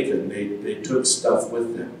Abraham Lincoln, they took stuff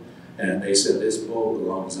with them, and they said this bow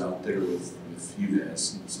belongs out there with you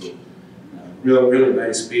guys. And so really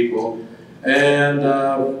nice people. And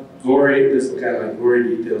gory, this is kind of like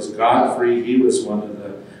gory details. Godfrey, he was one of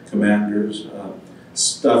the commanders.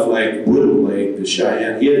 stuff like Wooden Lake, the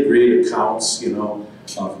Cheyenne. He had great accounts, you know,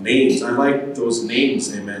 of names. I like those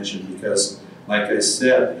names they mentioned because, like I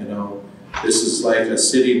said, you know, this is like a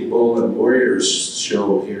Sitting Bull and Warriors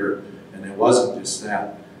show here, and it wasn't just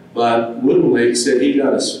that. But Wooden Lake said he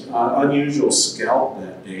got an unusual scalp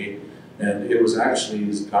that day, and it was actually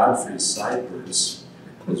his Godfrey's sideburns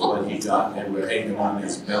was what he got, and were hanging on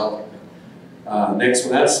his belt. Next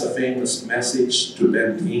one, that's the famous message to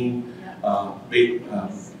Benteen.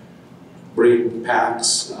 Bring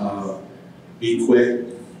packs, be quick,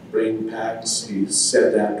 bring packs. He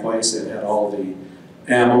said that twice. It had all the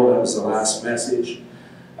ammo. That was the last message.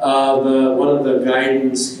 One of the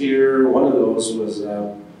guidance here, one of those was,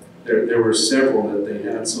 there were several that they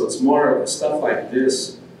had. So it's more stuff like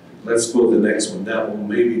this. Let's go to the next one. That will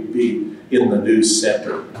maybe be in the news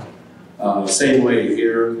center. Same way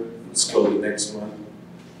here. Let's go to the next one.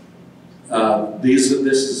 This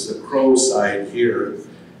is the Crow side here,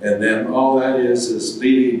 and then all that is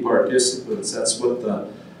leading participants. That's what the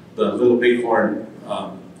Little Bighorn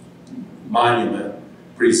monument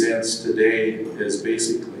presents today, is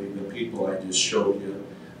basically the people I just showed you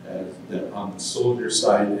on the soldier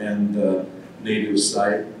side and the native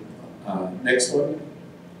side. Next one.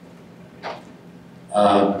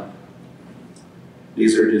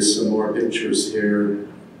 These are just some more pictures here.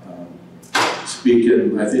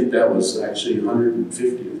 Speaking, I think that was actually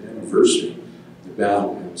 150th anniversary, the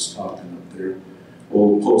battle I was talking up there.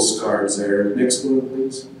 Old postcards there. Next one,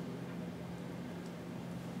 please.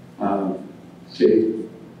 Okay,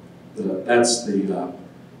 that's the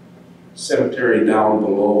cemetery down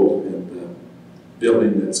below, and the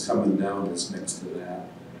building that's coming down is next to that.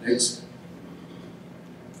 Next.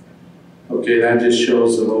 Okay, that just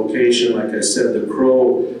shows the location. Like I said, the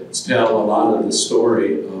Crows tell a lot of the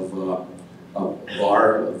story of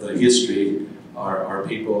the history. Our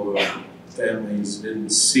people, families didn't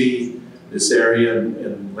see this area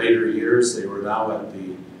in later years. They were now at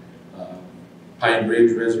the Pine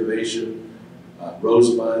Ridge Reservation,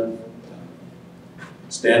 Rosebud,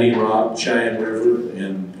 Standing Rock, Cheyenne River,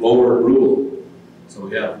 and Lower Rule. So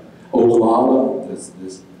we have Ogallala,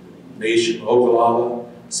 this nation, Ogallala,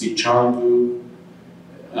 Sichangu,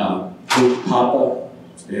 Papa,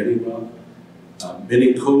 Standing Rock,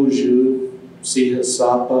 Minikoju,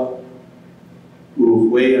 Sihasapa,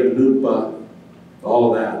 Uhueanupa,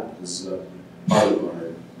 all that is part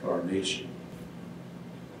of our nation.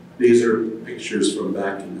 These are pictures from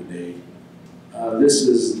back in the day. This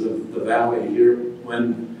is the valley here.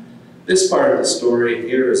 When this part of the story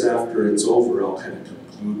here is after it's over, I'll kind of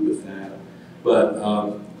conclude with that. But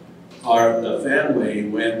the family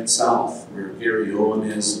went south, where Gary Owen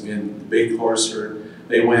is, again, the big horse herd.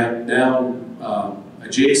 They went down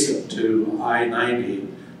adjacent to I-90.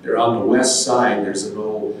 They're on the west side. There's an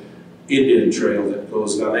old Indian trail that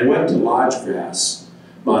goes down. They went to Lodge Grass,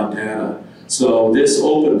 Montana. So this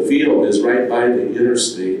open field is right by the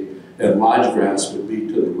interstate, and Lodge Grass would be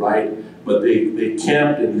to the right. But they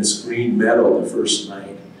camped in this green meadow the first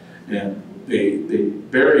night, and they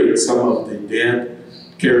buried some of the dead,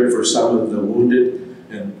 cared for some of the wounded,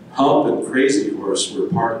 and Hump and Crazy Horse were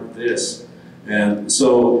part of this. And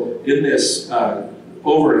so in this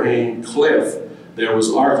overhang cliff, there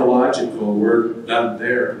was archaeological work done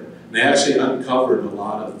there. And they actually uncovered a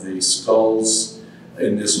lot of the skulls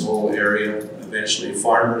in this whole area. Eventually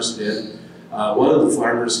farmers did. One of the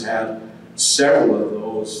farmers had several of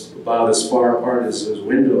those, about as far apart as his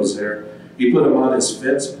windows there. He put them on his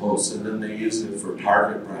fence posts, and then they used it for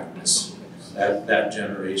target practice, that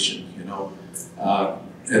generation, you know.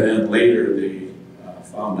 And then later they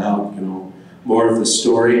found out, you know, more of the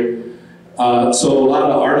story. So a lot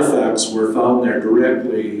of artifacts were found there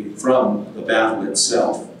directly from the battle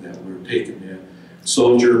itself that were taken in.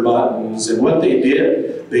 Soldier buttons, and what they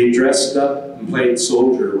did, they dressed up and played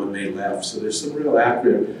soldier when they left. So there's some real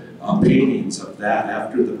accurate paintings of that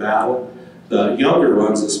after the battle. The younger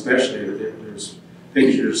ones especially, there's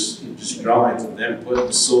pictures, just drawings of them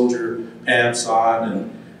putting soldier pants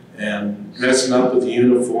on and dressing up with the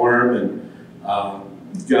uniform, and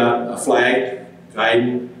got a flag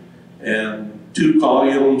guiding and 2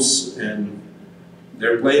 columns, and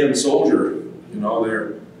they're playing soldier. You know,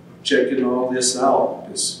 they're checking all this out,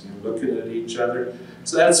 just looking at each other.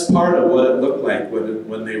 So that's part of what it looked like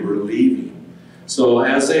when they were leaving. So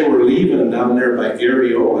as they were leaving down there by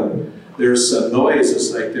Gary Owen, there's some noise.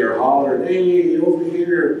 It's like they're hollering, "Hey, over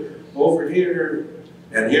here, over here."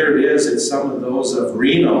 And here it is. It's some of those of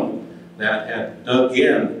Reno that had dug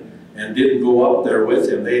in and didn't go up there with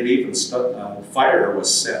him. They'd even fire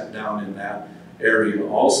was set down in that area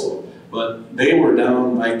also. But they were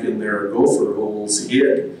down like in their gopher holes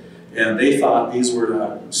hid. and they thought these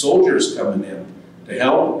were soldiers coming in to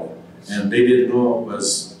help them, and they didn't know it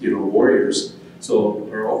was, you know, warriors. So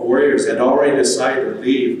our warriors had already decided to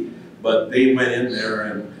leave, but they went in there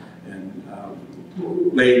and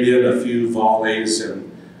laid in a few volleys,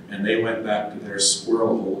 and they went back to their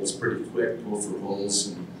squirrel holes pretty quick, gopher holes,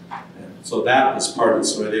 and so that was part of the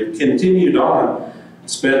story. They continued on,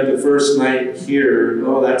 spent the first night here.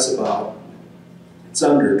 Oh, it's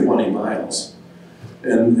under 20 miles,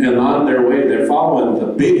 and on their way, they're following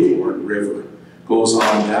the Bighorn River, goes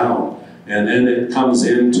on down, and then it comes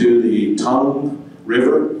into the Tongue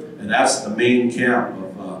River, and that's the main camp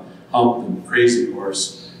of Hump and Crazy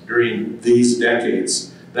Horse during these decades.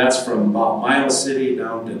 That's from about Miles City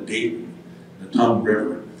down to Dayton, the Tongue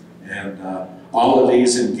River. And all of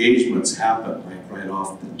these engagements happen like right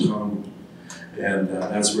off the tongue. And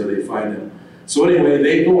that's where they find him. So anyway,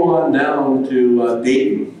 they go on down to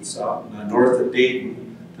Dayton, so, north of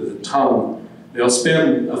Dayton, to the tongue. They'll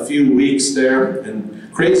spend a few weeks there,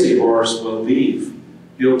 and Crazy Horse will leave.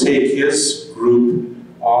 He'll take his group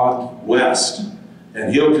on west,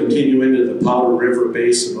 and he'll continue into the Powder River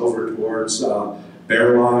Basin over towards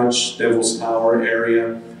Bear Lodge, Devil's Tower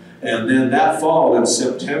area. And then that fall in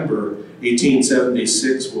September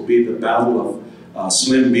 1876 will be the Battle of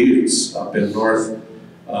Slim Buttes up in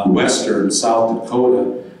northwestern South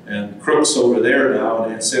Dakota. And Crook's over there now,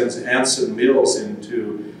 and it sends Anson Mills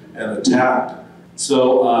into an attack.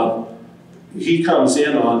 So he comes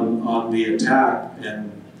in on the attack, and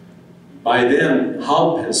by then,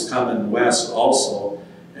 Hump has come in west also,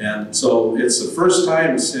 and so it's the first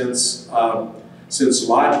time since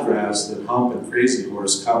Laegreid that Hump and Crazy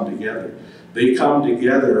Horse come together. They come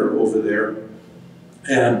together over there,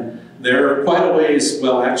 and they're quite a ways,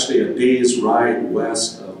 well, actually a day's ride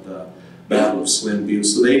west of the Battle of Slim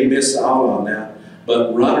Buttes, so they miss out on that.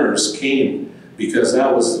 But runners came because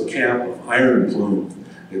that was the camp of Iron Plume.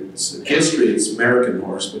 It's history, it's American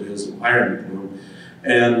Horse, but it is Iron Plume.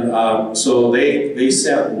 And so they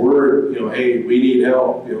sent word, you know, hey, we need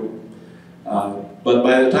help, you know. But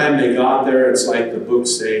by the time they got there, it's like the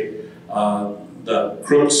books say, the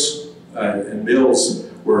Crooks and Mills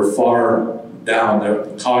were far down.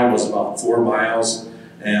 The column was about 4 miles,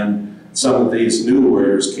 and some of these new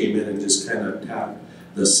warriors came in and just kind of attacked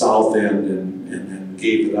the south end and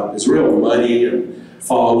gave it up. It's real muddy and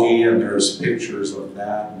foggy, and there's pictures of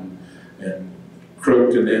that. And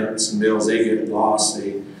Crook and Anson Mills, they get lost.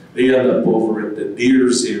 They end up over at the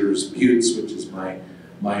Deer's Ears Buttes, which is my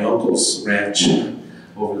uncle's ranch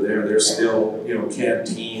over there. There's still, you know,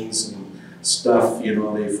 canteens and stuff, you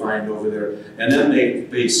know, they find over there. And then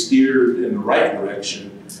they steered in the right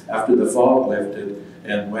direction after the fog lifted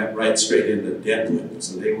and went right straight into Deadwood.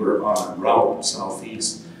 So they were on a route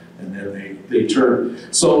southeast, and then they turned.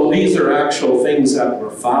 So these are actual things that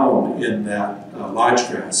were found in that lodge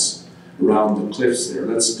grass around the cliffs there.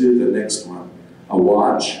 Let's do the next one, a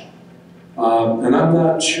watch. And I'm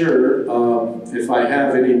not sure if I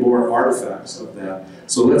have any more artifacts of that.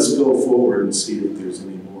 So let's go forward and see if there's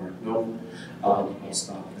any more. No? I'll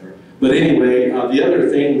stop there. But anyway, the other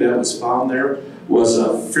thing that was found there was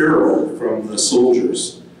a ferrule from the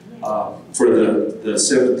soldiers for the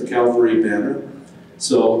 7th Cavalry banner.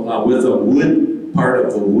 So with a wood, part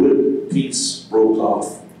of the wood piece broke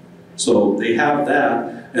off. So they have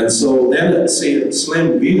that. And so then at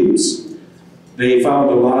Slim Buttes, they found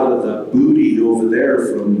a lot of the booty over there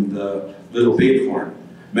from the Little Bighorn.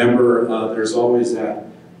 Remember, there's always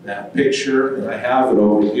that picture, and I have it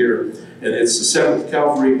over here, and it's the 7th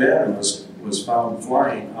Cavalry banner was found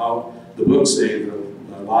flying out, the books say,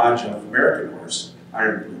 the Lodge of American Horse,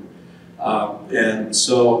 Iron Plume. And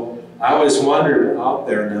so I always wondered out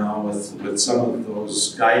there now with some of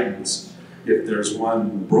those guidance, if there's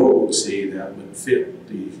one brogue, say, that would fit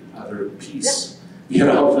the other piece. You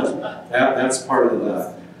know, that's part of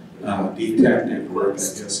the detective work, I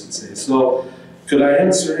guess you'd say. So, could I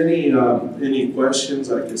answer any questions?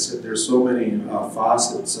 Like I said, there's so many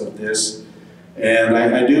facets of this, and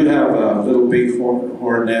I do have a Little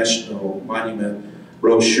Bighorn National Monument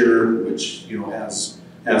brochure, which has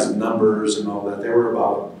numbers and all that. There were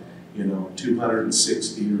about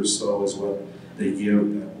 260 or so is what they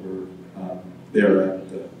give that were there at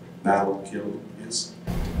the battle killed. Yes.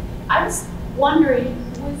 I was wondering,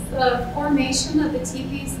 with the formation of the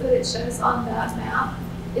teepees that it shows on that map,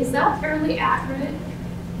 is that fairly accurate?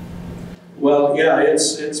 Well, yeah,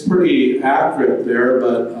 it's pretty accurate there,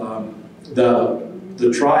 but the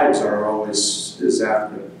tribes are always as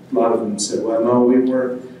accurate. A lot of them said, well, no, we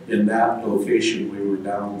weren't in that location, we were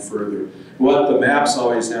down further. What the maps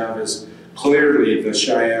always have is clearly the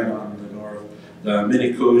Cheyenne on the north, the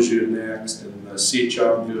Minicoju next, and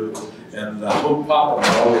Sichangu, and the Homeland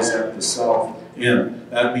are always at the south end.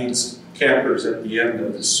 That means campers at the end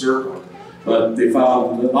of the circle. But they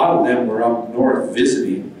found a lot of them were up north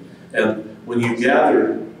visiting, and when you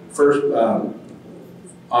gathered first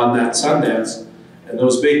on that Sundance, and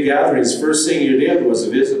those big gatherings, first thing you did was a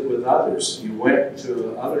visit with others. You went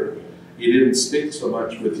to other, you didn't stick so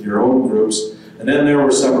much with your own groups. And then there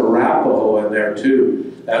were some Arapaho in there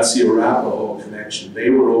too. That's the Arapaho connection. They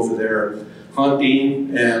were over there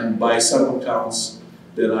hunting, and by some accounts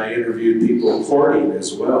that I interviewed, people courting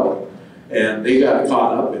as well. And they got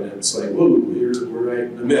caught up in it. It's like, whoa, we're right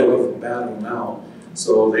in the middle of a battle now.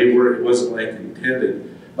 So they were, it wasn't like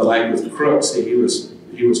intended. But like with Crooks, he was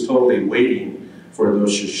totally waiting for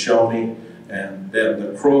those Shoshone, and then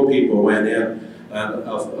the Crow people went in.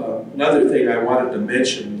 Another thing I wanted to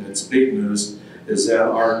mention that's big news is that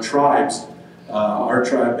our tribe,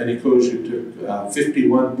 Benikoju, took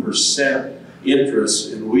 51%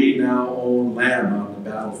 interest, and we now own land on the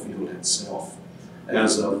battlefield itself.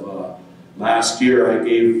 As of last year, I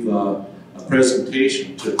gave a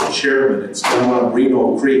presentation to the chairman. It's down on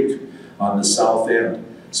Reno Creek on the south end.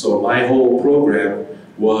 So my whole program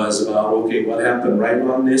was about, okay, what happened right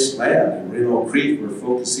on this land? In Reno Creek, we're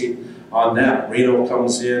focusing on that. Reno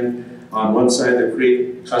comes in on one side of the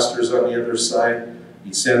creek, Custer's on the other side.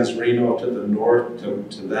 He sends Reno to the north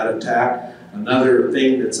to that attack. Another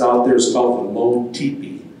thing that's out there is called the Lone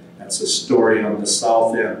Teepee. That's a story on the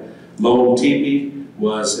south end. Lone Teepee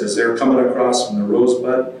was, as they're coming across from the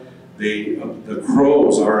Rosebud, the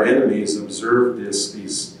Crows, our enemies, observed this.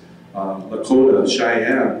 These Lakota,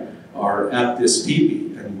 Cheyenne, are at this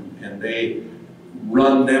teepee, and they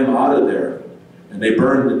run them out of there, and they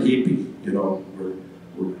burn the teepee. You know,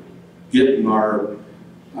 we're getting our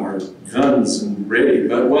guns and ready.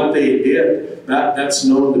 But what they did, that's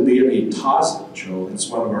known to be an Etaza, Joe. It's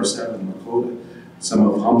one of our 7 Lakota. Some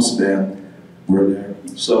of Homestead were there.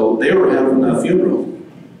 So they were having a funeral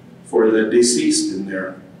for the deceased in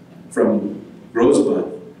there from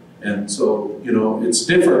Rosebud. And so, you know, it's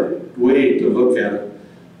a different way to look at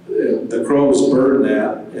it. The Crows burned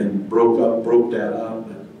that and broke that up.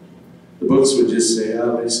 But the books would just say,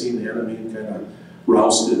 oh, I seen the enemy, and kind of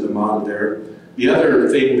rousted them out of there. The other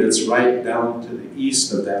thing that's right down to the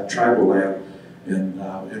east of that tribal land,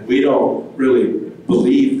 and we don't really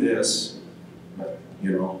believe this, but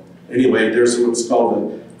you know, anyway, there's what's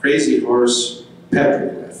called a crazy horse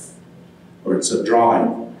petroglyph, or it's a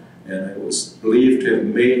drawing, and it was believed to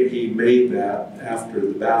have he made that after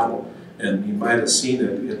the battle, and you might have seen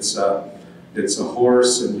it. It's a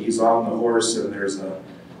horse, and he's on the horse, and there's a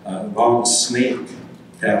long snake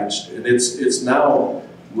attached, and it's now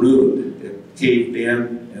ruined. It caved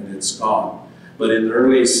in, and it's gone. But in the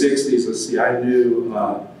early 60s, let's see, I knew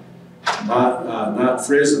not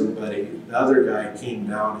Friesen, but the other guy came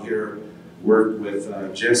down here, worked with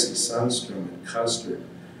Jesse Sundstrom at Custer.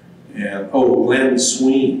 And, Glenn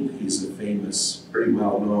Sween, he's a famous, pretty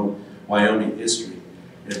well-known Wyoming history.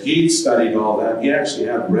 And he studied all that. He actually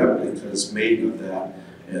had replicas made of that,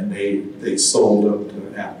 and they sold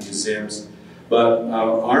them at museums. But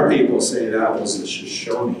our people say that was a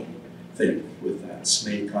Shoshone thing with that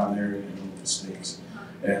snake on there, you know, the snakes.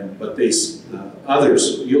 But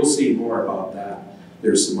others, you'll see more about that.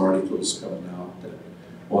 There's some articles coming out that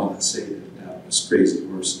want to say that was crazy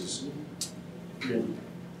horses. Yeah.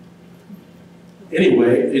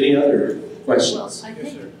 Anyway, any other questions? Well, I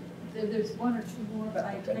think there's 1 or 2 more, but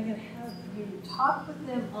I'm going to have you talk with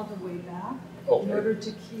them on the way back in order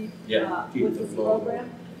to keep with the program.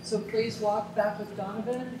 So please walk back with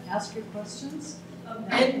Donovan, ask your questions.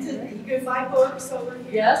 And you can find books over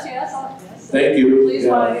here. Yes. Thank you. Please,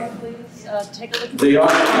 please take a look. They are,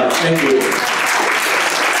 thank you.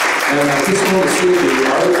 And I just want to see the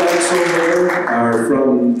artifacts over there are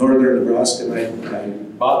from northern Nebraska, and I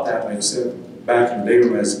bought that, like I said, back in the day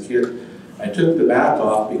when I was a kid. I took the back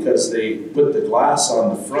off because they put the glass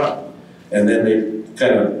on the front, and then they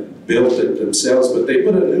kind of built it themselves, but they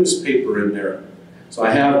put a newspaper in there. So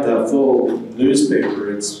I have the full newspaper.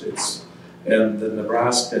 And the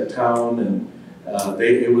Nebraska town, and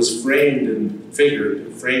it was framed and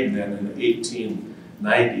framed then in the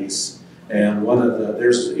 1890s. And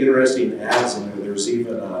there's interesting ads in there. There's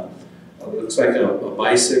even looks like a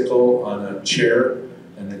bicycle on a chair,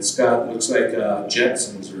 and looks like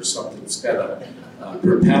Jetsons or something. It's got a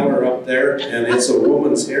propeller up there, and it's a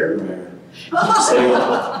woman's hairdryer. So